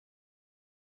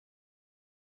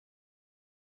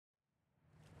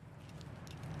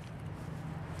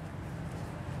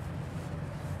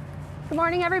Good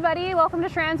morning, everybody. Welcome to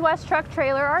Transwest Truck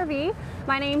Trailer RV.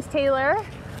 My name's Taylor,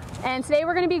 and today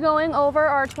we're going to be going over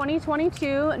our 2022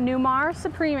 Newmar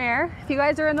Supreme Aire. If you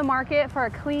guys are in the market for a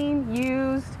clean,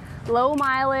 used, low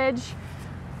mileage,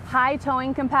 high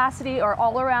towing capacity, or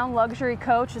all-around luxury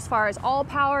coach, as far as all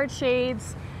powered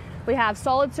shades, we have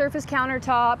solid surface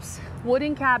countertops,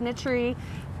 wooden cabinetry,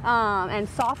 and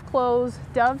soft close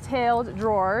dovetailed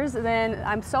drawers, then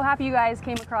I'm so happy you guys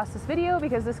came across this video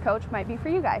because this coach might be for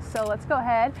you guys. So let's go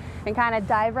ahead and kind of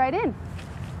dive right in.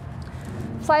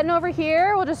 Sliding over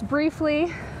here, we'll just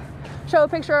briefly show a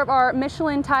picture of our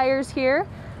Michelin tires here.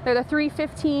 They're the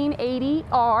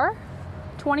 315/80R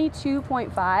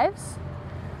 22.5s.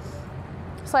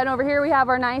 Sliding over here, we have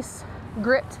our nice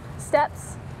gripped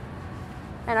steps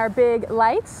and our big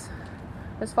lights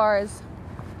as far as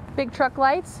big truck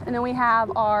lights, and then we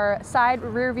have our side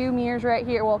rear view mirrors right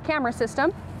here, well, camera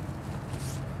system.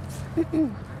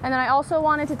 And then I also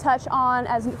wanted to touch on,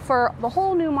 as for the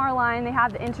whole Newmar line, they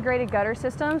have the integrated gutter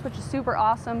systems, which is super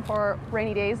awesome for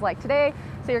rainy days like today.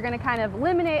 So you're going to kind of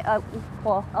eliminate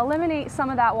some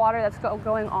of that water that's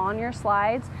going on your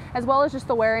slides, as well as just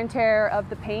the wear and tear of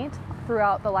the paint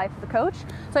throughout the life of the coach.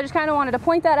 So I just kind of wanted to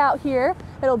point that out here.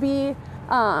 It'll drain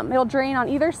on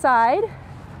either side,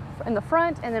 in the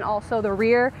front and then also the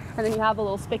rear, and then you have a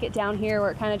little spigot down here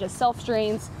where it kind of just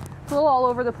self-drains. It's a little all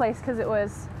over the place because it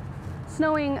was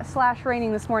snowing /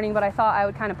 raining this morning, but I thought I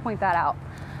would kind of point that out.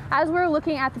 As we're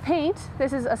looking at the paint,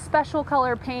 this is a special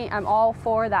color paint. I'm all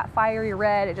for that fiery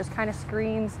red. It just kind of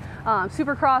screams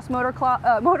supercross,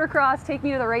 motocross, take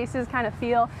me to the races kind of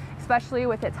feel, especially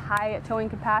with its high towing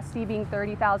capacity being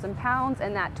 30,000 pounds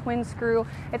and that twin screw.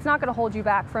 It's not going to hold you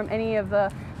back from any of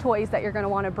the toys that you're going to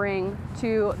want to bring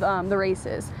to the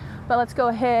races. But let's go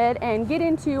ahead and get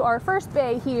into our first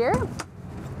bay here.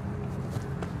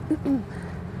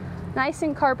 Nice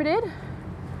and carpeted.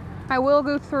 I will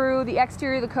go through the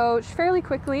exterior of the coach fairly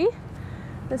quickly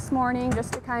this morning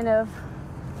just to kind of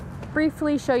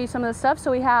briefly show you some of the stuff. So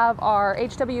we have our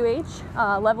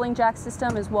HWH leveling jack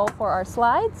system as well for our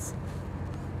slides.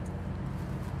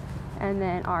 And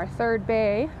then our third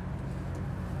bay.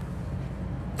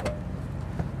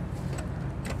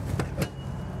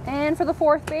 And for the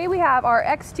fourth bay, we have our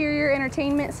exterior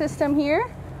entertainment system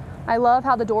here. I love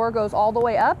how the door goes all the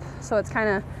way up, so it's kind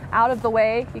of out of the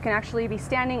way. You can actually be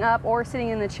standing up or sitting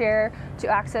in the chair to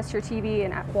access your TV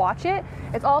and watch it.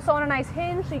 It's also on a nice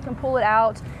hinge, so you can pull it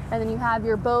out, and then you have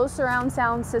your Bose surround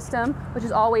sound system, which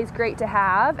is always great to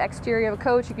have. Exterior of a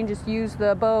coach, you can just use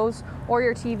the Bose or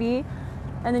your TV,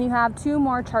 and then you have 2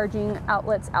 more charging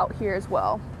outlets out here as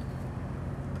well.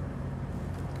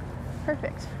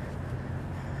 Perfect.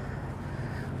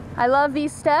 I love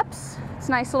these steps. It's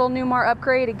a nice little Newmar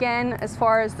upgrade. Again, as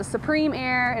far as the Supreme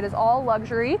Aire, it is all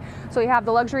luxury. So you have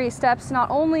the luxury steps. Not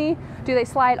only do they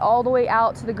slide all the way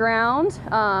out to the ground,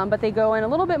 but they go in a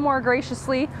little bit more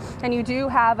graciously, and you do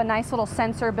have a nice little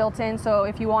sensor built in. So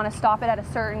if you want to stop it at a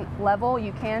certain level,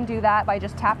 you can do that by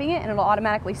just tapping it and it'll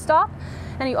automatically stop.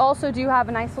 And you also do have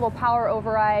a nice little power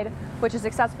override, which is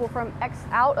accessible from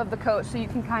out of the coach, so you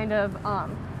can kind of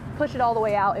push it all the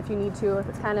way out if you need to, if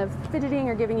it's kind of fidgeting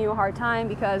or giving you a hard time,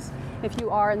 because if you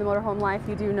are in the motorhome life,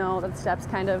 you do know that steps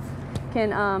kind of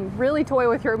can really toy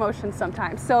with your emotions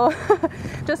sometimes. So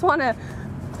just want to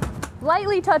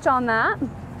lightly touch on that.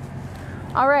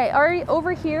 All right,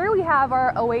 over here we have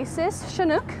our Oasis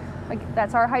Chinook.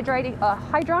 That's our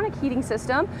hydronic heating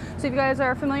system. So if you guys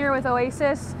are familiar with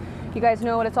Oasis, you guys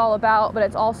know what it's all about, but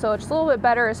it's also just a little bit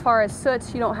better as far as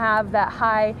soot. You don't have that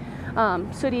high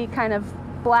sooty kind of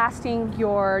blasting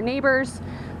your neighbors,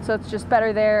 so it's just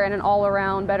better there, and an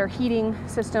all-around better heating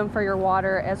system for your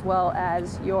water as well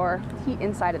as your heat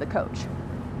inside of the coach.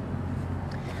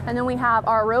 And then we have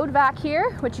our road vac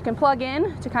here, which you can plug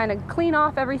in to kind of clean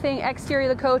off everything exterior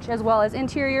of the coach as well as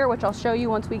interior, which I'll show you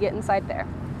once we get inside there.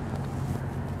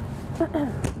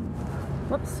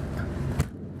 Whoops.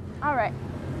 All right,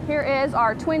 here is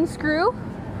our twin screw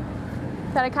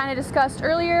that I kind of discussed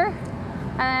earlier.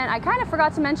 And I kind of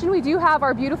forgot to mention, we do have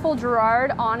our beautiful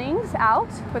Girard awnings out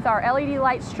with our LED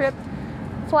light strip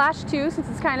flash too, since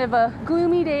it's kind of a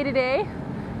gloomy day today,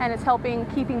 and it's helping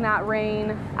keeping that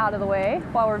rain out of the way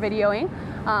while we're videoing.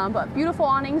 But beautiful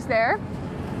awnings there.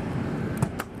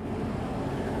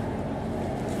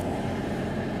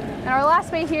 And our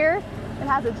last bay here, it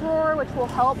has a drawer which will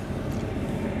help.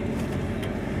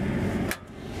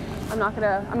 I'm not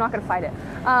gonna fight it.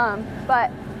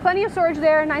 But plenty of storage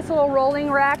there, nice little rolling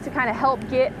rack to kind of help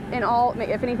get in all,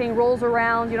 if anything rolls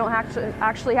around, you don't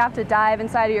actually have to dive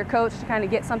inside of your coach to kind of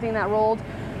get something that rolled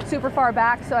super far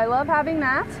back. So I love having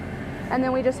that. And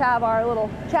then we just have our little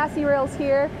chassis rails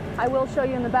here I will show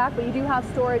you in the back, but you do have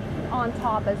storage on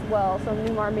top as well. So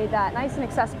Newmar made that nice and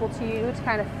accessible to you to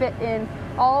kind of fit in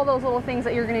all those little things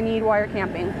that you're going to need while you're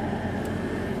camping.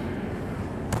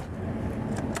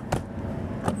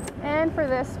 And for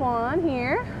this one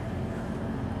here,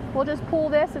 we'll just pull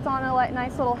this. It's on a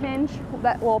nice little hinge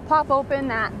that will pop open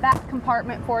that back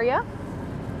compartment for you.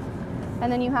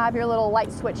 And then you have your little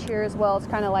light switch here as well to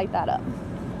kind of light that up.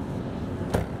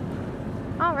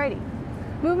 Alrighty,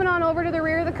 moving on over to the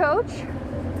rear of the coach.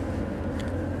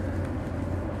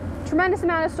 Tremendous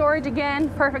amount of storage, again,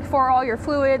 perfect for all your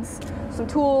fluids, some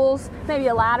tools, maybe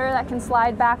a ladder that can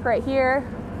slide back right here.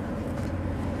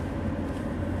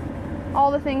 All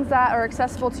the things that are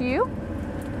accessible to you.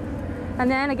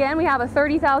 And then again, we have a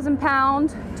 30,000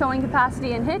 pound towing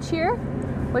capacity and hitch here,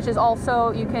 which is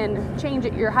also, you can change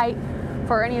it your height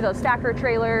for any of those stacker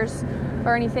trailers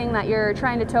or anything that you're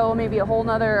trying to tow, maybe a whole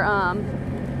nother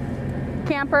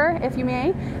camper, if you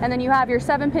may. And then you have your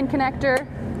 7-pin connector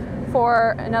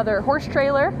for another horse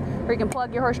trailer, where you can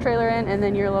plug your horse trailer in, and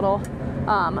then your little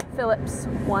Phillips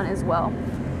one as well.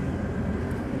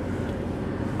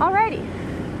 Alrighty.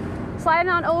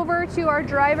 Sliding on over to our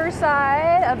driver's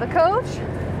side of the coach,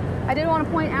 I did want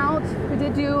to point out, we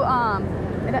did do,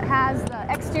 it has the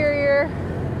exterior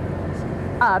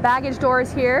baggage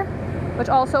doors here, which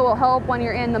also will help when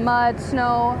you're in the mud,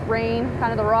 snow, rain,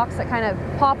 kind of the rocks that kind of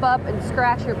pop up and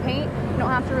scratch your paint. You don't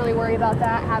have to really worry about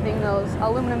that, having those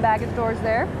aluminum baggage doors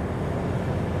there.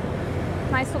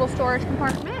 Nice little storage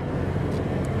compartment.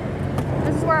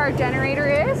 This is where our generator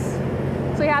is.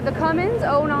 So we have the Cummins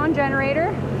Onan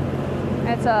generator.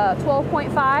 It's a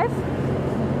 12.5,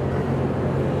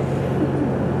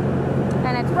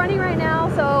 and it's running right now,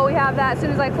 so we have that. As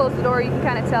soon as I close the door, you can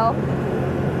kind of tell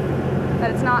that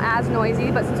it's not as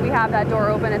noisy, but since we have that door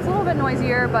open, it's a little bit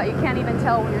noisier, but you can't even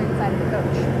tell when you're inside of the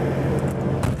coach.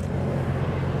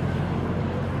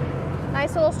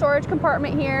 Nice little storage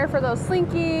compartment here for those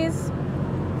slinkies.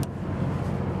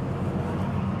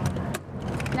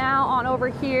 Now on over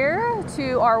here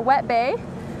to our wet bay.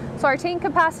 So our tank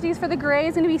capacities for the gray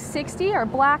is going to be 60, our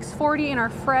black's 40, and our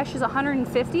fresh is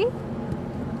 150.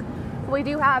 We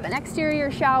do have an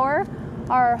exterior shower,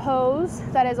 our hose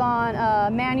that is on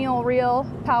manual reel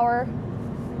power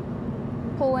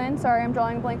pull in. Sorry, I'm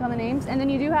drawing a blank on the names. And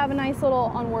then you do have a nice little,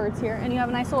 on words here, and you have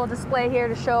a nice little display here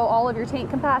to show all of your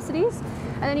tank capacities.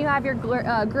 And then you have your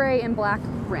gray and black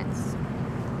rinse.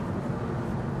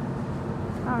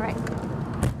 All right.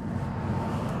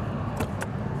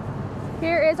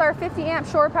 Here is our 50 amp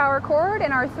shore power cord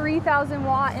and our 3,000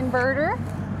 watt inverter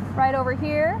right over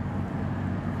here.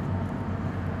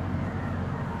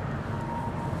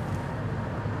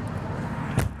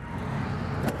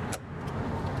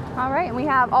 All right, and we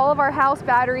have all of our house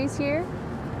batteries here.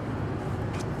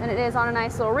 And it is on a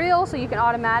nice little reel, so you can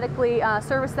automatically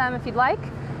service them if you'd like.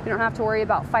 You don't have to worry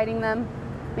about fighting them.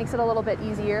 Makes it a little bit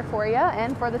easier for you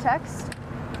and for the techs.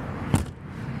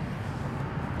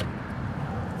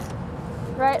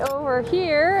 Right over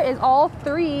here is all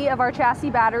 3 of our chassis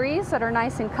batteries that are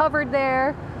nice and covered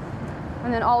there.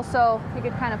 And then also, you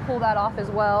could kind of pull that off as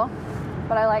well.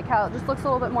 But I like how it just looks a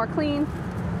little bit more clean,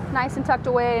 nice and tucked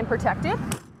away and protected.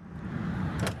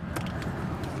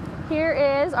 Here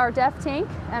is our DEF tank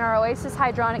and our Oasis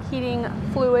hydronic heating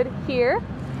fluid here.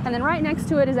 And then right next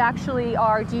to it is actually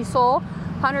our diesel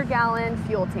 100-gallon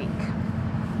fuel tank,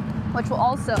 which will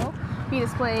also be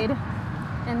displayed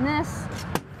in this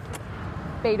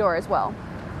bay door as well.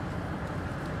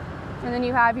 And then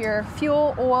you have your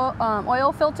fuel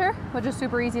oil filter, which is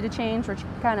super easy to change, which you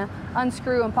can kind of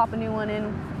unscrew and pop a new one in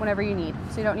whenever you need.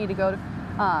 So you don't need to go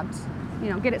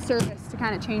to, get it serviced to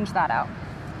kind of change that out.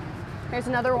 Here's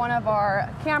another one of our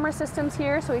camera systems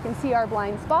here, so we can see our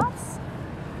blind spots.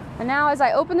 And now as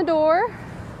I open the door,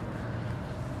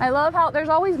 I love how there's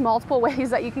always multiple ways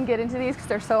that you can get into these because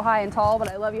they're so high and tall, but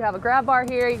I love you have a grab bar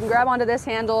here. You can grab onto this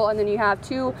handle, and then you have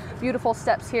 2 beautiful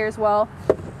steps here as well.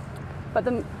 But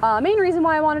the main reason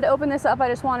why I wanted to open this up, I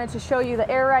just wanted to show you the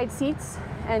air ride seats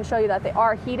and show you that they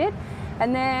are heated.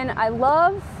 And then I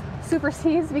love Super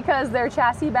C's because their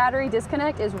chassis battery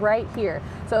disconnect is right here.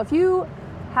 So if you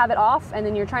have it off and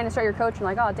then you're trying to start your coach and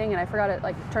like, oh dang it, I forgot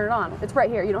to turn it on. It's right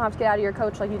here. You don't have to get out of your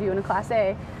coach like you do in a Class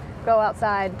A. Go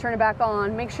outside, turn it back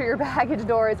on, make sure your baggage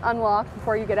door is unlocked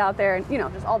before you get out there, and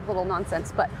just all the little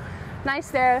nonsense. But nice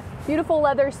there, beautiful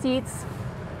leather seats,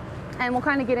 and we'll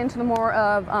kind of get into the more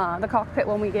of the cockpit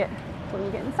when we get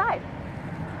inside.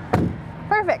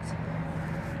 Perfect.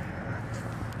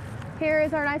 Here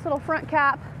is our nice little front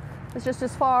cap. It's just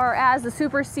as far as the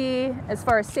Super C, as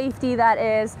far as safety that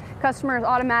is. Customers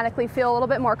automatically feel a little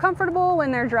bit more comfortable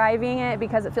when they're driving it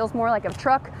because it feels more like a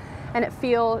truck and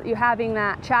you having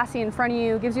that chassis in front of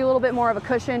you gives you a little bit more of a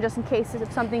cushion just in case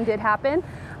if something did happen.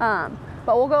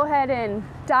 But we'll go ahead and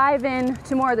dive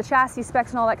into more of the chassis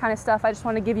specs and all that kind of stuff. I just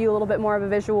want to give you a little bit more of a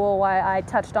visual why I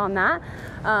touched on that.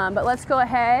 But let's go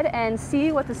ahead and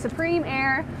see what the Supreme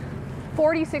Aire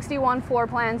 4061 floor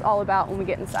plan is all about when we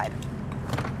get inside.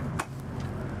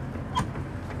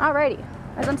 Alrighty,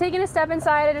 as I'm taking a step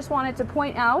inside, I just wanted to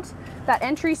point out that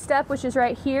entry step, which is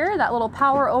right here, that little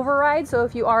power override. So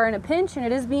if you are in a pinch and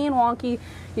it is being wonky,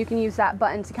 you can use that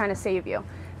button to kind of save you.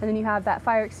 And then you have that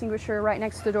fire extinguisher right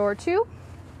next to the door too.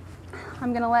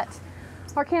 I'm gonna let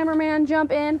our cameraman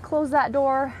jump in, close that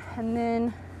door, and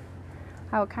then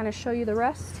I will kind of show you the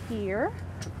rest here.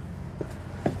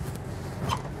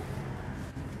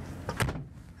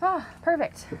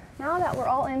 Perfect. Now that we're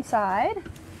all inside,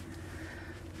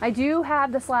 I do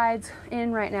have the slides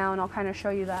in right now, and I'll kind of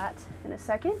show you that in a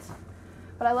second.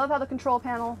 But I love how the control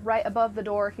panel right above the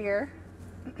door here.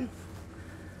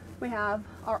 We have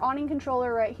our awning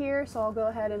controller right here, so I'll go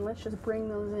ahead and let's just bring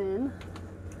those in.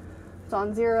 It's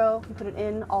on 0, you put it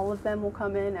in, all of them will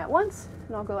come in at once,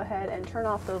 and I'll go ahead and turn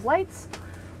off those lights.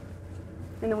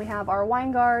 And then we have our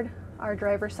wine guard, our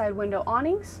driver's side window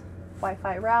awnings,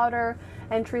 Wi-Fi router,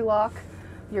 entry lock,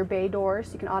 your bay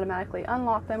doors, you can automatically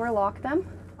unlock them or lock them,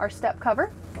 our step cover,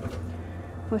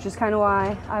 which is kind of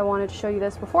why I wanted to show you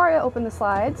this before I open the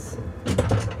slides.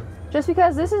 Just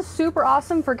because this is super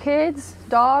awesome for kids,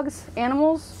 dogs,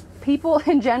 animals, people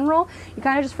in general. You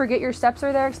kind of just forget your steps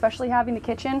are there, especially having the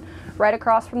kitchen right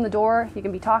across from the door. You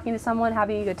can be talking to someone,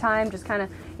 having a good time, just kind of,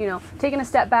 you know, taking a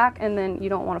step back, and then you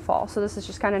don't want to fall. So this is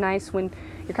just kind of nice when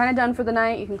you're kind of done for the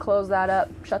night. You can close that up,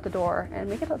 shut the door, and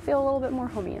make it feel a little bit more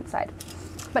homey inside.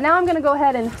 But now I'm going to go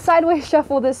ahead and sideways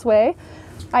shuffle this way.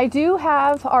 I do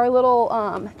have our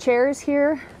little chairs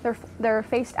here. They're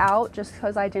faced out just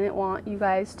because I didn't want you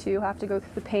guys to have to go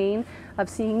through the pain of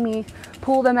seeing me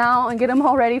pull them out and get them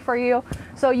all ready for you.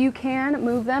 So you can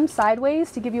move them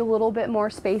sideways to give you a little bit more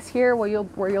space here where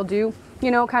you'll do,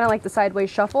 you know, kind of like the sideways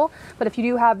shuffle. But if you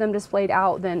do have them displayed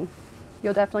out, then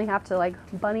you'll definitely have to like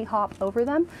bunny hop over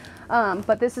them.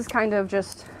 But this is kind of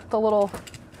just the little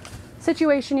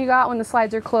situation you got when the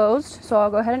slides are closed. So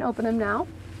I'll go ahead and open them now.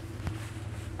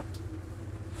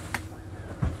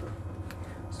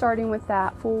 Starting with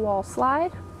that full wall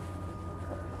slide.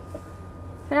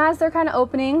 And as they're kind of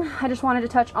opening, I just wanted to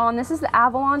touch on, this is the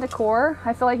Avalon decor.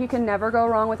 I feel like you can never go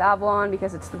wrong with Avalon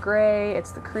because it's the gray,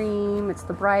 it's the cream, it's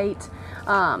the bright.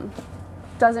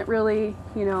 Doesn't really,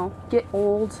 you know, get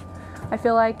old. I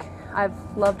feel like I've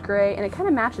loved gray, and it kind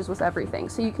of matches with everything.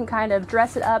 So you can kind of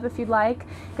dress it up if you'd like,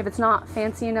 if it's not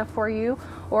fancy enough for you,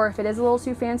 or if it is a little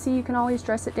too fancy, you can always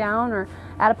dress it down or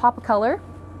add a pop of color.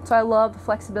 So I love the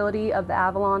flexibility of the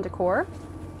Avalon decor.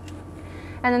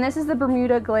 And then this is the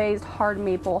Bermuda glazed hard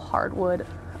maple hardwood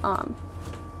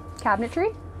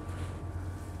cabinetry.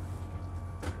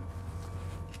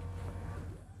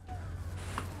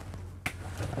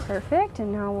 Perfect,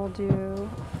 and now we'll do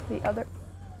the other,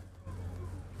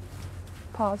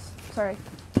 pause, sorry.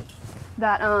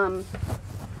 That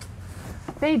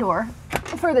bay door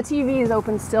for the TV is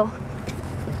open still.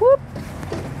 Whoop.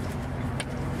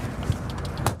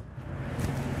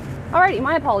 Alrighty,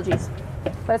 my apologies,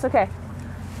 but it's okay.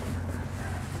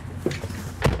 There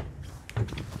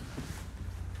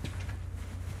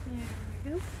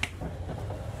we go.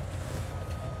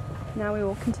 Now we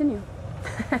will continue.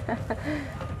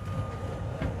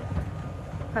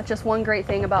 That's just one great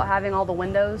thing about having all the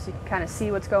windows. You can kind of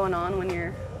see what's going on when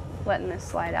you're letting this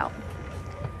slide out.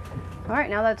 All right,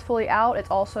 now that's fully out, it's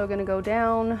also going to go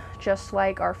down just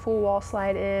like our full wall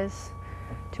slide is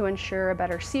to ensure a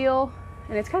better seal.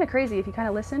 And it's kind of crazy if you kind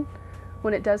of listen.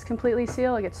 When it does completely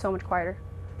seal, it gets so much quieter.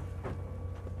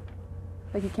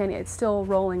 Like you can't, it's still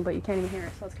rolling, but you can't even hear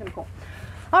it, so it's kind of cool.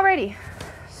 Alrighty,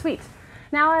 sweet.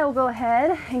 Now I will go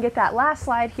ahead and get that last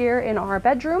slide here in our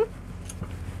bedroom.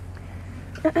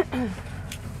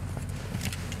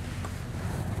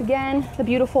 Again, the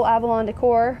beautiful Avalon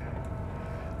decor.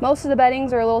 Most of the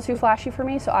beddings are a little too flashy for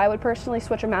me, so I would personally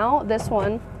switch them out. This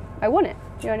one, I wouldn't.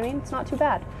 You know what I mean? It's not too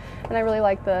bad. And I really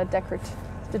like the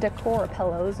decor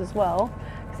pillows as well,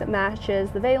 because it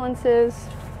matches the valances.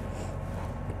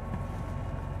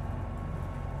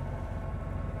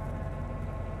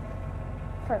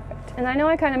 Perfect. And I know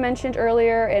I kind of mentioned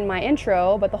earlier in my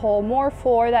intro, but the whole more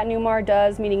floor that Newmar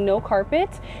does, meaning no carpet,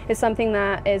 is something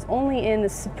that is only in the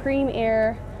Supreme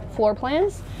Aire floor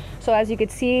plans. So as you can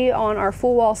see on our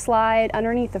full wall slide,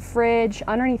 underneath the fridge,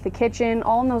 underneath the kitchen,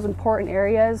 all in those important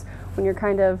areas when you're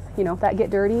kind of, you know, that get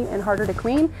dirty and harder to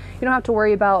clean, you don't have to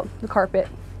worry about the carpet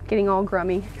getting all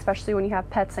grummy, especially when you have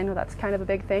pets. I know that's kind of a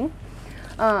big thing.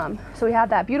 So we have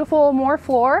that beautiful more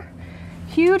floor,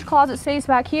 huge closet space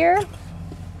back here.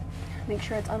 Make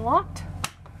sure it's unlocked.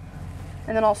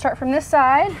 And then I'll start from this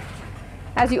side.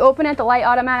 As you open it, the light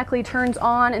automatically turns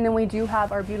on, and then we do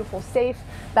have our beautiful safe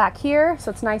back here. So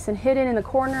it's nice and hidden in the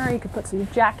corner. You could put some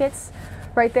jackets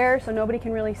right there so nobody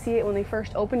can really see it when they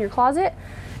first open your closet.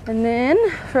 And then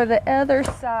for the other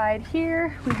side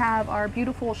here, we have our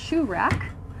beautiful shoe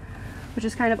rack, which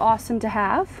is kind of awesome to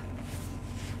have.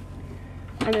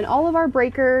 And then all of our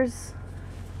breakers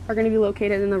are going to be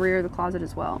located in the rear of the closet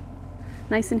as well.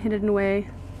 Nice and hidden away.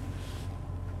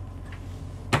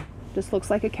 Just looks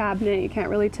like a cabinet. You can't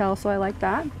really tell, so I like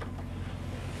that.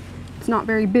 It's not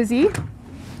very busy.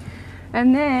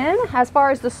 And then as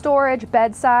far as the storage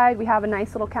bedside, we have a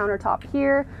nice little countertop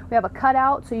here. We have a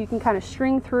cutout so you can kind of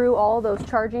string through all of those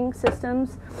charging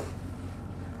systems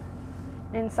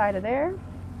inside of there.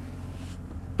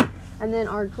 And then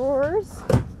our drawers,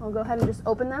 I'll go ahead and just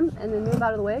open them and then move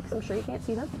out of the way because I'm sure you can't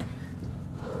see them.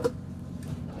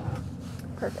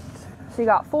 Perfect. So you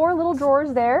got 4 little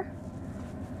drawers there.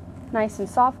 Nice and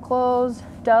soft closed,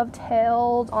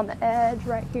 dovetailed on the edge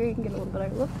right here. You can get a little bit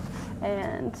of a look.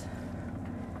 And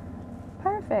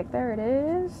perfect, there it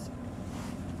is.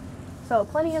 So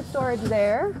plenty of storage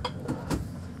there.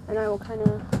 And I will kind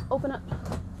of open up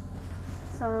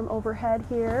some overhead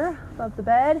here above the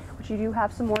bed, which you do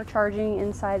have some more charging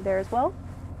inside there as well.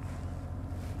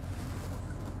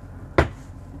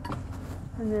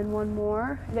 And then one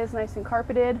more. It is nice and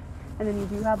carpeted. And then you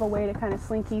do have a way to kind of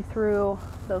slinky through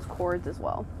those cords as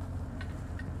well.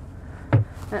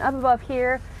 And up above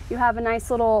here, you have a nice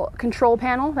little control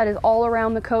panel that is all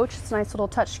around the coach. It's a nice little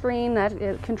touch screen that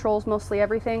it controls mostly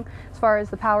everything as far as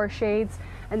the power shades.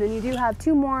 And then you do have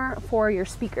 2 more for your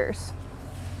speakers.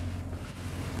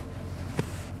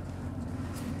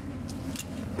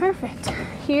 Perfect.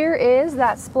 Here is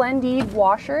that Splendid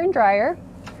washer and dryer.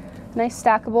 Nice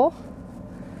stackable.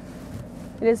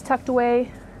 It is tucked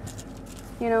away,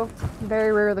 you know,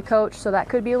 very rear of the coach, so that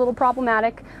could be a little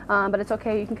problematic, but it's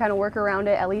okay. You can kind of work around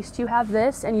it. At least you have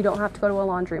this and you don't have to go to a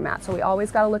laundromat. So we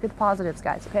always got to look at the positives,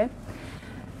 guys, okay?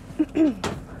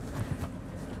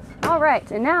 All right,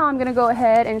 and now I'm going to go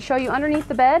ahead and show you underneath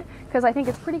the bed because I think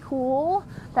it's pretty cool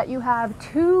that you have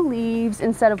 2 leaves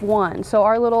instead of 1. So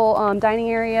our little dining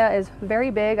area is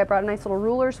very big. I brought a nice little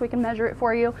ruler so we can measure it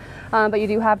for you, but you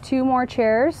do have 2 more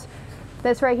chairs.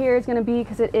 This right here is going to be,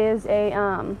 because it is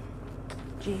a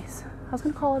geez, I was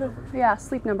gonna call it a,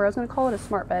 sleep number. I was gonna call it a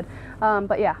smart bed,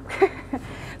 but yeah.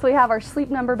 So we have our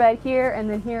sleep number bed here, and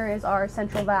then here is our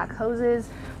central vac hoses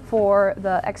for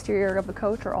the exterior of the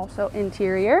coach, or also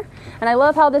interior. And I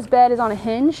love how this bed is on a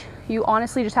hinge. You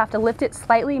honestly just have to lift it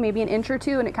slightly, maybe an inch or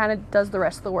 2, and it kind of does the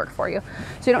rest of the work for you.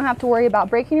 So you don't have to worry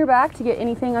about breaking your back to get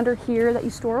anything under here that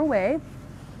you store away.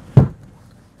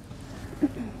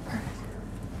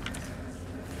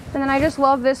 And then I just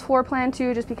love this floor plan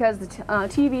too, just because the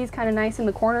TV is kind of nice in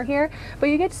the corner here, but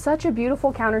you get such a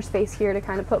beautiful counter space here to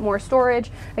kind of put more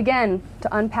storage. Again,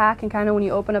 to unpack and kind of when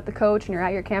you open up the coach and you're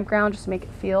at your campground, just to make it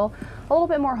feel a little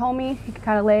bit more homey. You can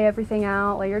kind of lay everything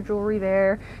out, lay your jewelry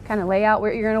there, kind of lay out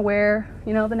what you're gonna wear,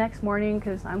 you know, the next morning,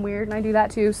 because I'm weird and I do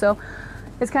that too. So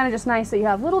it's kind of just nice that you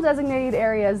have little designated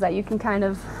areas that you can kind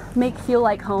of make feel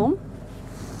like home.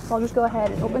 So I'll just go ahead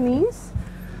and open these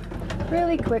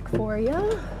really quick for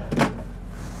you.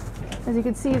 As you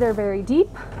can see, they're very deep.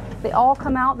 They all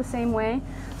come out the same way,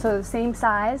 so the same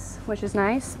size, which is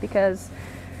nice because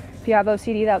if you have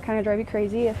OCD, that would kind of drive you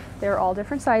crazy if they're all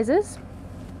different sizes.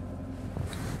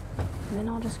 And then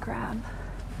I'll just grab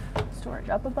storage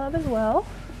up above as well.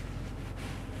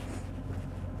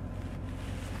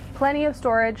 Plenty of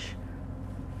storage.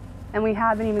 And we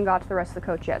haven't even got to the rest of the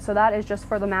coach yet. So that is just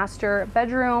for the master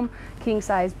bedroom, king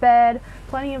size bed,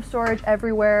 plenty of storage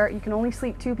everywhere. You can only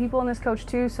sleep 2 people in this coach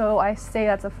too, so I say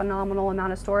that's a phenomenal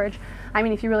amount of storage. I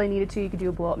mean, if you really needed to, you could do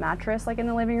a blow up mattress like in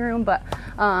the living room, but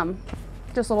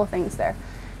just little things there.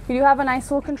 You do have a nice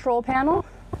little control panel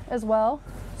as well.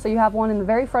 So you have one in the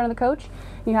very front of the coach.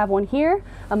 You have one here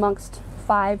amongst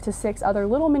 5 to 6 other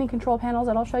little mini control panels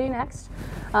that I'll show you next.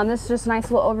 This is just a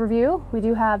nice little overview. We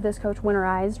do have this coach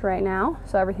winterized right now,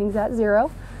 so everything's at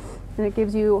 0. And it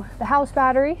gives you the house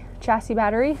battery, chassis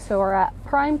battery. So we're at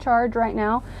prime charge right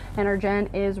now, and our gen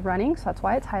is running, so that's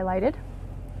why it's highlighted.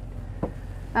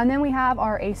 And then we have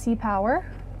our AC power,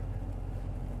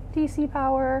 DC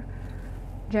power,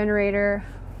 generator,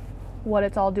 what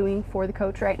it's all doing for the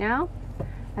coach right now,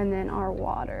 and then our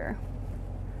water.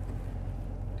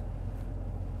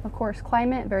 Of course,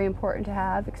 climate, very important to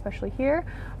have, especially here.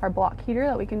 Our block heater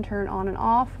that we can turn on and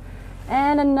off.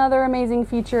 And another amazing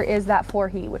feature is that floor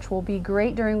heat, which will be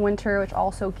great during winter, which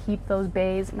also keep those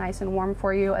bays nice and warm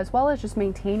for you, as well as just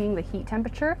maintaining the heat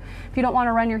temperature. If you don't want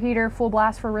to run your heater full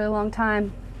blast for a really long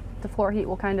time, the floor heat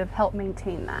will kind of help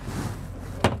maintain that.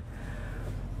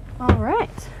 All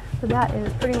right, so that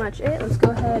is pretty much it. Let's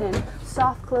go ahead and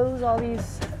soft close all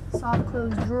these soft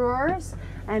close drawers,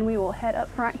 and we will head up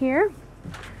front here.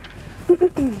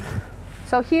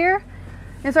 So here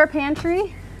is our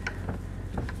pantry.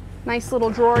 Nice little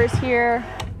drawers here.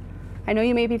 I know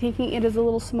you may be thinking it is a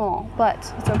little small, but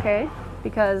it's okay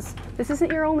because this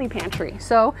isn't your only pantry.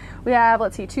 So we have,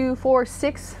 let's see, 2, 4,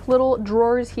 6 little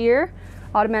drawers here.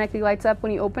 Automatically lights up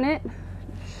when you open it,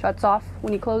 shuts off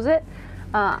when you close it.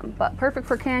 But perfect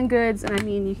for canned goods, and I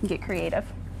mean, you can get creative.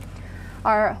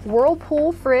 Our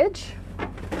Whirlpool fridge.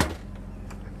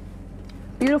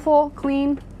 Beautiful,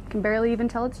 clean, can barely even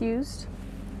tell it's used.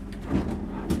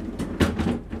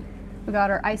 We got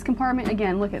our ice compartment.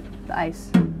 Again, look at the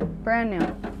ice, brand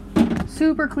new.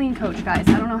 Super clean coach, guys.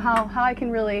 I don't know how I can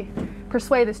really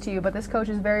persuade this to you, but this coach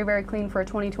is very, very clean for a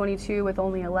 2022 with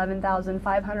only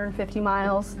 11,550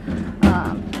 miles.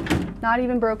 Not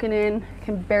even broken in,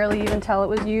 can barely even tell it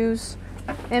was used.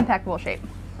 Impeccable shape.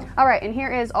 All right, and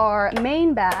here is our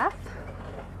main bath.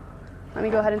 Let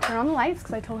me go ahead and turn on the lights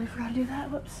because I totally forgot to do that.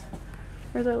 Whoops.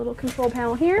 There's our little control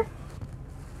panel here.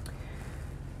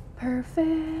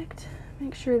 Perfect.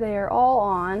 Make sure they are all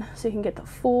on so you can get the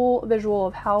full visual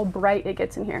of how bright it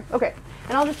gets in here. Okay,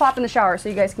 and I'll just pop in the shower so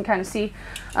you guys can kind of see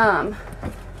you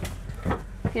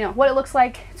know, what it looks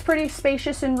like. It's pretty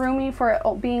spacious and roomy for it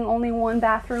being only one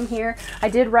bathroom here. I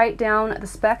did write down the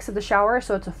specs of the shower,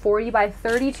 so it's a 40 by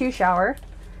 32 shower.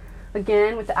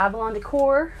 Again, with the Avalon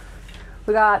decor.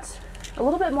 We got a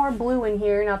little bit more blue in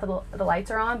here, now that the lights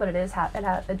are on, but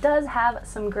it does have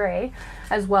some gray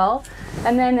as well.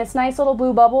 And then this nice little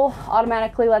blue bubble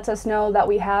automatically lets us know that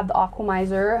we have the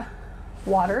Aquamizer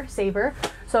water saver.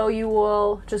 So you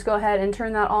will just go ahead and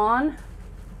turn that on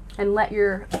and let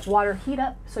your water heat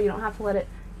up so you don't have to let it,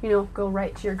 you know, go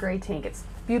right to your gray tank. It's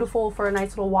beautiful for a nice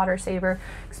little water saver,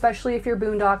 especially if you're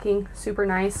boondocking. Super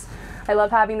nice. I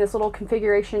love having this little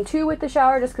configuration too with the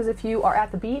shower, just because if you are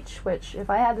at the beach, which if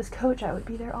I had this coach I would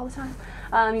be there all the time,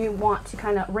 you want to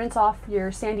kind of rinse off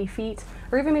your sandy feet,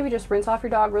 or even maybe just rinse off your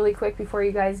dog really quick before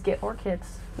you guys get, or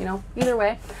kids, you know, either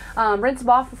way. Rinse them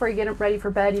off before you get them ready for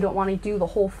bed. You don't want to do the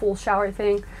whole full shower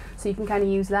thing, so you can kind of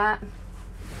use that.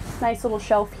 Nice little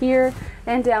shelf here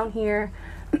and down here.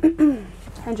 And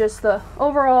just the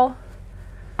overall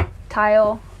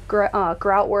tile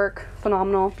grout work,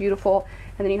 phenomenal, beautiful.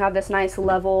 And then you have this nice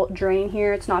level drain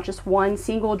here. It's not just one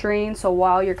single drain, so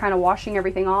while you're kind of washing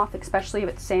everything off, especially if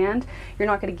it's sand, you're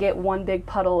not going to get one big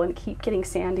puddle and keep getting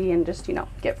sandy and just, you know,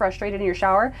 get frustrated in your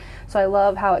shower. So I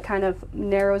love how it kind of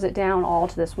narrows it down all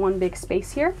to this one big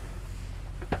space here.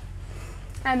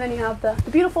 And then you have the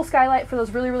beautiful skylight for those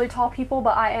really, really tall people,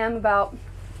 but I am about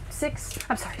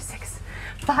 5'6".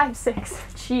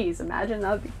 Jeez, imagine,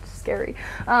 that would be scary.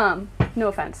 No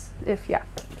offense, yeah,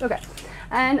 okay.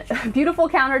 And beautiful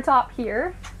countertop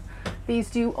here. These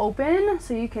do open,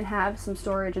 so you can have some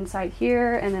storage inside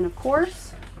here. And then of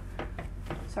course,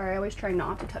 sorry, I always try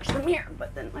not to touch the mirror,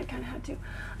 but then I kind of had to.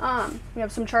 We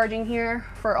have some charging here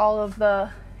for all of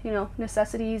the, you know,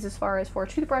 necessities as far as for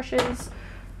toothbrushes,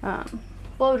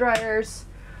 blow dryers,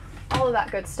 all of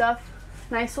that good stuff.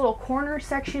 Nice little corner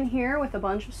section here with a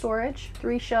bunch of storage.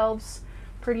 3 shelves,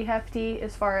 pretty hefty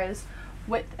as far as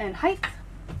width and height.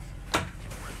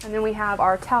 And then we have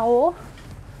our towel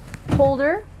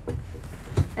holder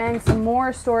and some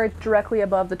more storage directly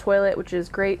above the toilet, which is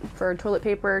great for toilet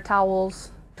paper,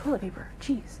 towels, toilet paper,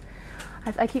 jeez.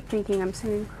 I keep thinking I'm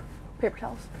saying paper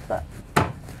towels, but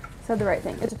I said the right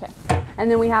thing, it's okay. And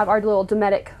then we have our little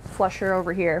Dometic flusher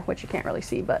over here, which you can't really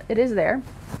see, but it is there.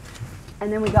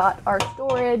 And then we got our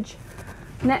storage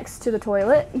next to the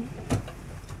toilet,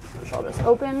 which I'll just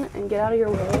open and get out of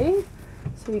your way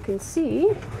so you can see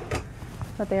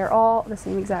that they are all the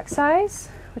same exact size,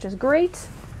 which is great.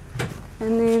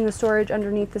 And then the storage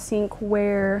underneath the sink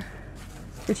where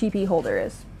your TP holder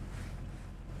is.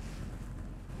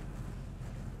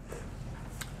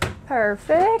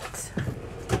 Perfect.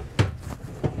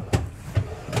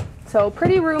 So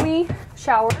pretty roomy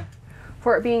shower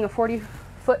for it being a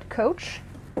 40-foot coach.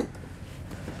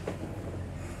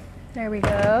 There we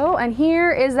go. And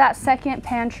here is that second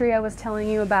pantry I was telling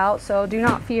you about. So do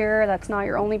not fear, that's not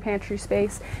your only pantry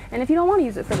space. And if you don't want to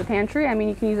use it for the pantry, I mean,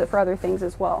 you can use it for other things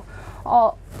as well.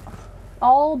 All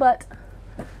but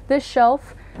this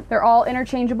shelf, they're all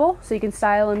interchangeable, so you can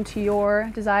style them to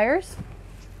your desires.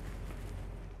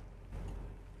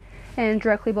 And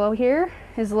directly below here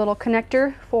is a little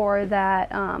connector for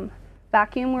that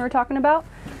vacuum we were talking about.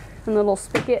 And the little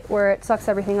spigot where it sucks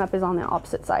everything up is on the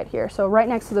opposite side here. So right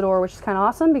next to the door, which is kind of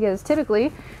awesome because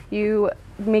typically you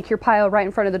make your pile right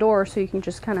in front of the door so you can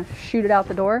just kind of shoot it out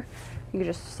the door. You can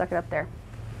just suck it up there.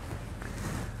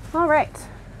 All right,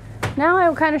 now I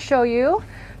will kind of show you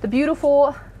the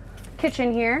beautiful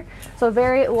kitchen here. So a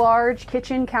very large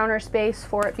kitchen counter space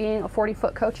for it being a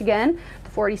 40-foot coach again, the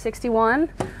 4061.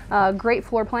 Great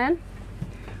floor plan.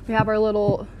 We have our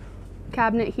little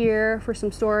cabinet here for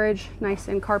some storage, nice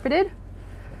and carpeted.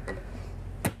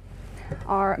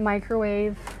 Our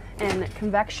microwave and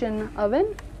convection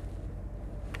oven.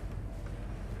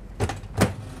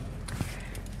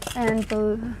 And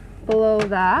below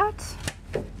that,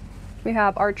 we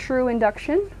have our true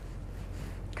induction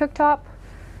cooktop,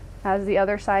 as the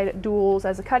other side duals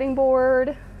as a cutting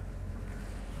board.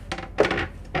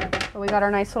 So we got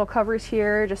our nice little covers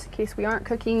here, just in case we aren't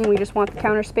cooking and we just want the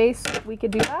counter space, we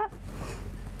could do that.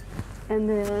 And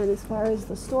then as far as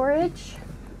the storage,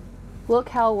 look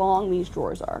how long these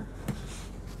drawers are.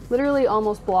 Literally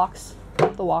almost blocks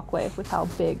the walkway with how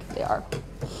big they are.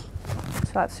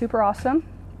 So that's super awesome.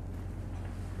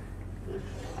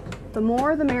 The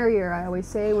more the merrier, I always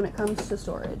say when it comes to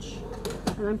storage.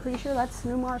 And I'm pretty sure that's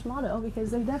Newmar's motto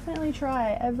because they definitely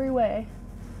try every way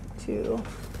to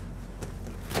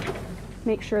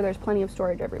make sure there's plenty of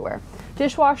storage everywhere.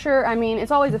 Dishwasher, I mean,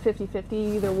 it's always a 50-50.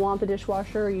 You either want the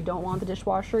dishwasher or you don't want the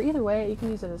dishwasher. Either way, you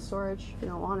can use it as storage if you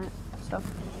don't want it. So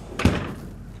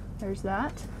there's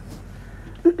that.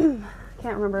 Can't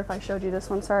remember if I showed you this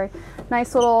one, sorry.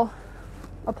 Nice little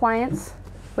appliance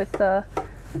with the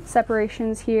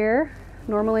separations here.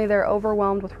 Normally they're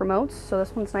overwhelmed with remotes, so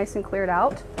this one's nice and cleared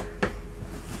out.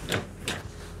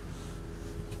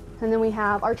 And then we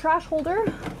have our trash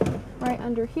holder right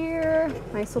under here.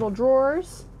 Nice little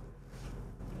drawers.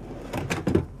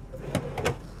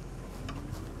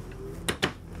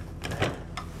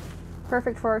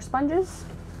 Perfect for our sponges.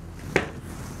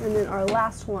 And then our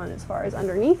last one as far as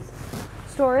underneath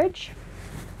storage.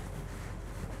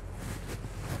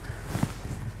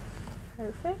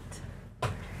 Perfect.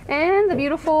 And the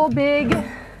beautiful big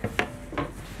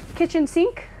kitchen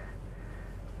sink.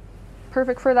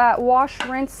 Perfect for that wash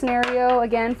rinse scenario,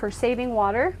 again for saving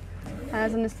water.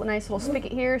 Has a nice little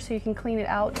spigot here so you can clean it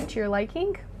out to your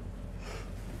liking.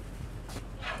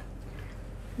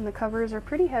 And the covers are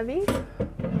pretty heavy,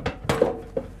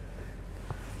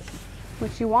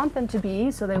 which you want them to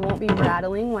be so they won't be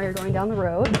rattling while you're going down the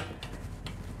road.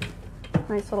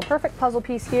 Nice little perfect puzzle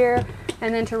piece here.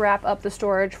 And then to wrap up the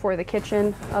storage for the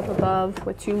kitchen up above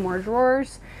with 2 more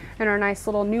drawers and our nice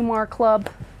little Newmar Club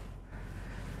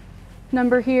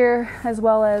number here, as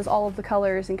well as all of the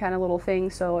colors and kind of little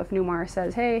things. So if Newmar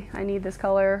says, hey, I need this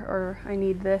color or I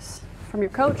need this from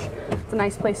your coach, it's a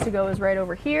nice place to go is right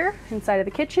over here inside of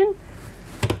the kitchen.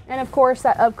 And of course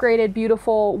that upgraded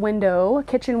beautiful window,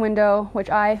 kitchen window,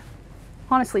 which I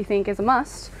honestly think is a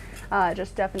must.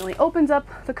 Just definitely opens up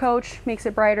the coach, makes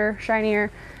it brighter,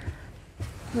 shinier,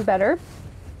 the better.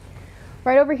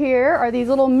 Right over here are these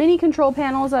little mini control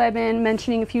panels that I've been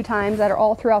mentioning a few times that are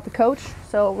all throughout the coach.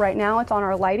 So right now it's on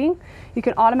our lighting. You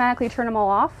can automatically turn them all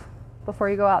off before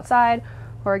you go outside,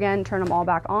 or again, turn them all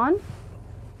back on.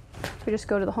 So we just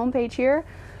go to the home page here.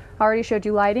 I already showed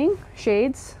you lighting,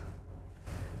 shades.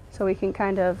 So we can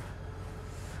kind of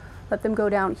let them go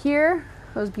down here.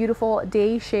 Those beautiful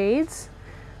day shades.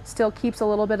 Still keeps a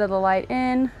little bit of the light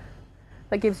in,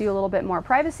 but gives you a little bit more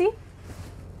privacy.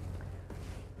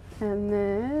 And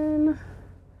then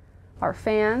our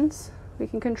fans we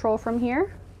can control from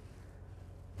here.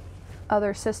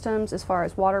 Other systems as far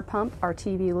as water pump, our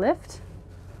TV lift.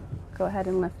 Go ahead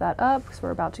and lift that up because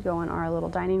we're about to go in our little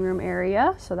dining room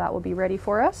area, so that will be ready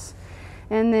for us.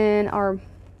 And then our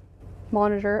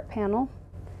monitor panel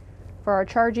for our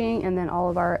charging, and then all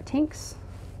of our tanks.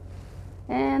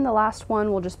 And the last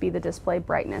one will just be the display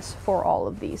brightness for all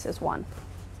of these as one.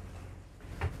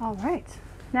 All right.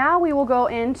 Now we will go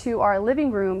into our living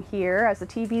room here as the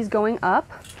TV's going up.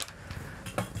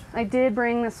 I did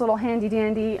bring this little handy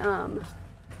dandy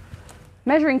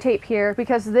measuring tape here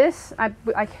because this, I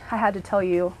had to tell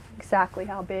you exactly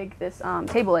how big this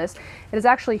table is. It is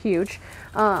actually huge.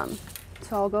 So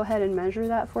I'll go ahead and measure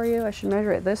that for you. I should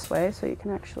measure it this way so you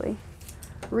can actually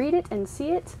read it and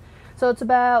see it. So it's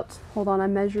about, hold on,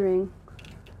 I'm measuring,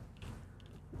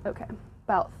 okay,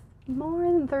 about more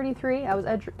than 33. I was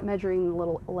measuring the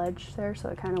little ledge there, so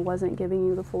it kind of wasn't giving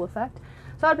you the full effect.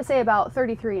 So I would say about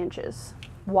 33 inches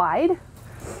wide.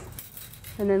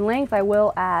 And then length, I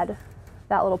will add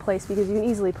that little place because you can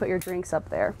easily put your drinks up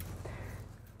there.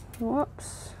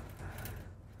 Whoops.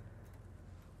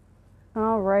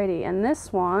 Alrighty, and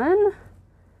this one,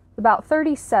 about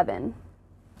 37,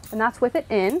 and that's with it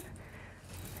in.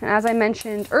 And as I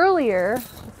mentioned earlier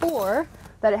before,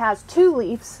 that it has 2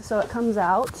 leaves, so it comes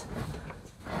out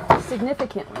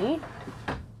significantly.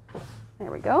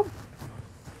 There we go.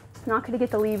 Not going to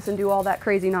get the leaves and do all that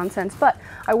crazy nonsense, but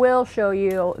I will show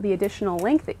you the additional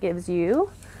length it gives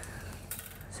you,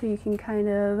 so you can kind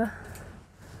of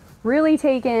really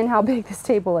take in how big this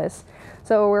table is.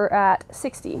 So we're at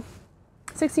 60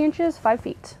 inches, 5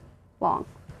 feet long.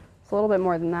 It's a little bit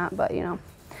more than that, but you know,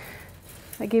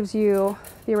 that gives you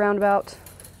the roundabout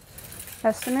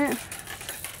estimate.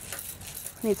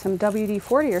 I need some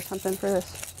WD-40 or something for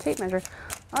this tape measure.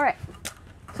 All right,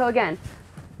 so again,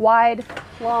 wide,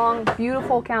 long,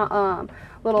 beautiful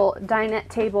little dinette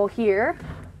table here.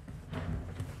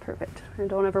 Perfect. I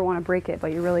don't ever want to break it,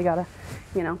 but you really gotta,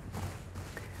 you know.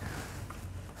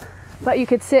 But you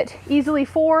could sit easily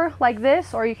 4 like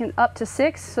this, or you can up to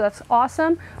 6, so that's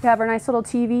awesome. We have our nice little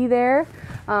TV there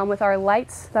with our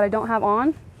lights that I don't have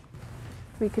on.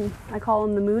 I call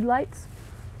them the mood lights.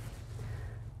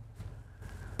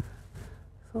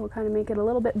 So we'll kind of make it a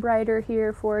little bit brighter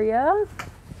here for you.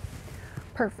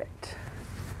 Perfect.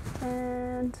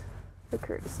 And the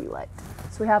courtesy light.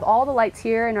 So we have all the lights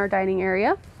here in our dining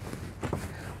area.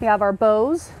 We have our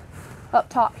bows up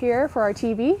top here for our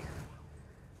TV.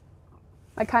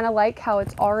 I kind of like how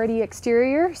it's already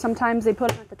exterior. Sometimes they put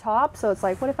them at the top, so it's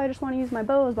like, what if I just want to use my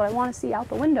bows, but I want to see out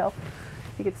the window?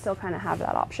 You could still kind of have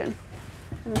that option.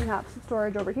 And then we have some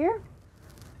storage over here.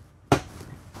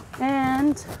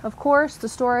 And of course, the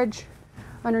storage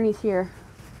underneath here,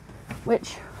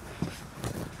 which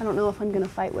I don't know if I'm going to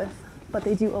fight with, but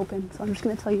they do open, so I'm just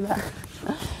going to tell you that.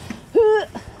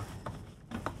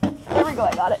 There we go,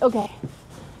 I got it. Okay,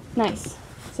 nice.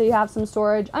 So you have some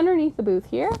storage underneath the booth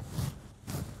here.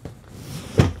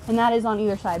 And that is on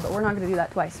either side, but we're not going to do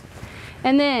that twice.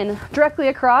 And then directly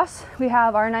across, we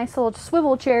have our nice little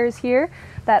swivel chairs here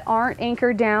that aren't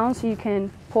anchored down, so you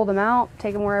can pull them out,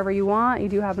 take them wherever you want. You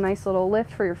do have a nice little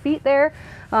lift for your feet there,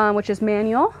 which is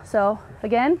manual. So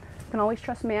again, you can always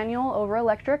trust manual over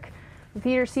electric. The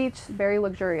heater seats, very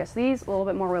luxurious. These, a little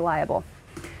bit more reliable.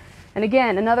 And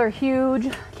again, another huge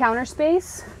counter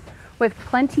space with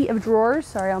plenty of drawers.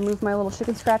 Sorry, I'll move my little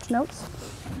chicken scratch notes.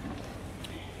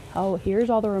 Oh, here's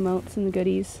all the remotes and the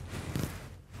goodies.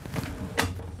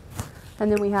 And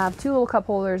then we have 2 little cup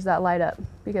holders that light up,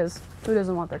 because who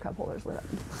doesn't want their cup holders lit up?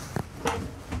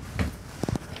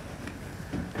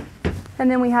 And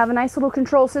then we have a nice little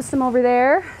control system over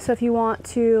there. So if you want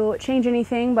to change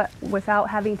anything, but without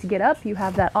having to get up, you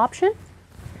have that option.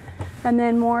 And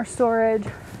then more storage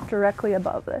directly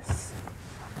above this.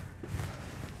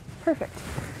 Perfect.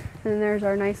 And then there's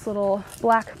our nice little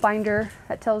black binder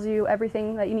that tells you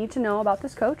everything that you need to know about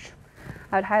this coach.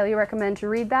 I'd highly recommend to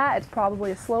read that. It's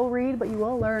probably a slow read, but you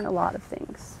will learn a lot of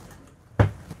things.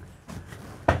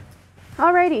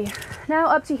 Alrighty, now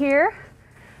up to here,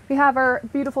 we have our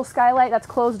beautiful skylight that's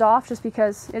closed off just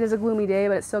because it is a gloomy day,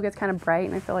 but it still gets kind of bright,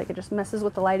 and I feel like it just messes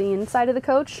with the lighting inside of the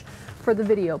coach for the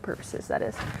video purposes, that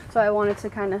is. So I wanted to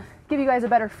kind of give you guys a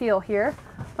better feel here.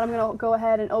 But I'm going to go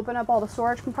ahead and open up all the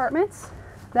storage compartments.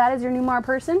 That is your Newmar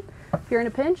person. If you're in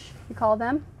a pinch, you call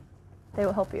them. They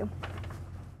will help you.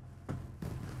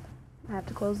 I have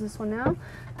to close this one now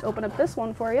to open up this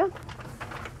one for you.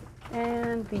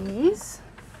 And these,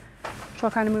 which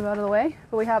I'll kind of move out of the way.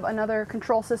 But we have another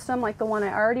control system like the one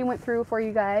I already went through for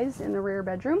you guys in the rear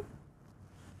bedroom.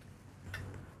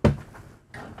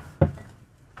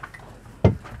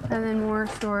 And then more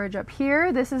storage up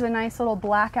here. This is a nice little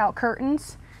blackout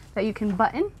curtains that you can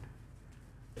button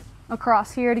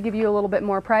across here to give you a little bit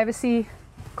more privacy,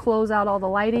 close out all the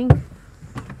lighting,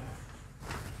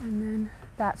 and then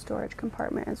that storage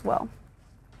compartment as well.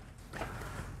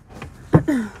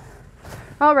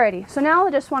 Alrighty, so now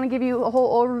I just want to give you a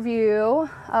whole overview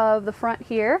of the front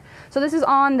here. So this is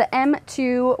on the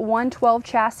M2 112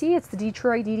 chassis. It's the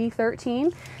Detroit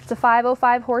DD13. It's a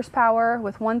 505 horsepower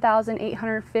with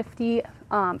 1,850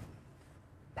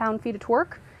 pound-feet of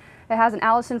torque. It has an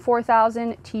Alison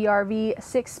 4000 TRV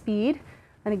 6-speed,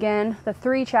 and again, the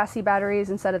 3 chassis batteries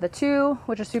instead of the 2,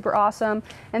 which is super awesome.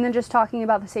 And then just talking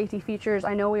about the safety features,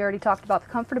 I know we already talked about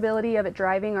the comfortability of it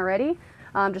driving already.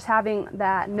 Just having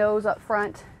that nose up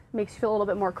front makes you feel a little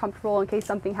bit more comfortable in case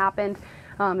something happened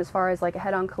as far as like a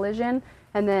head-on collision.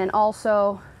 And then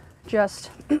also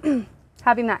just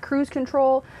having that cruise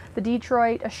control, the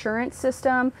Detroit assurance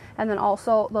system, and then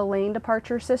also the lane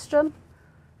departure system,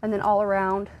 and then all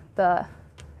around the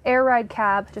air ride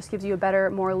cab just gives you a better,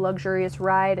 more luxurious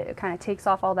ride. It kind of takes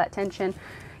off all that tension.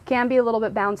 Can be a little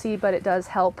bit bouncy, but it does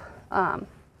help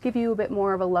give you a bit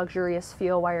more of a luxurious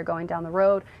feel while you're going down the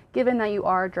road, given that you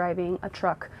are driving a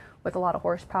truck with a lot of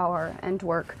horsepower and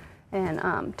torque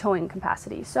and towing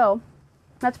capacity. So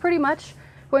that's pretty much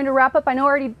going to wrap up. I know I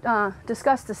already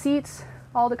discussed the seats,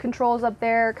 all the controls up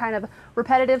there, kind of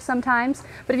repetitive sometimes,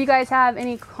 but if you guys have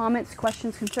any comments,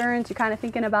 questions, concerns, you're kind of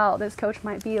thinking about this coach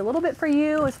might be a little bit for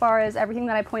you as far as everything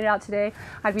that I pointed out today,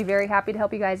 I'd be very happy to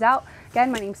help you guys out.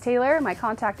 Again, my name's Taylor. My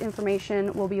contact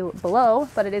information will be below,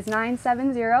 but it is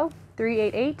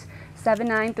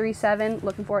 970-388-7937.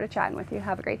 Looking forward to chatting with you.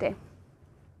 Have a great day.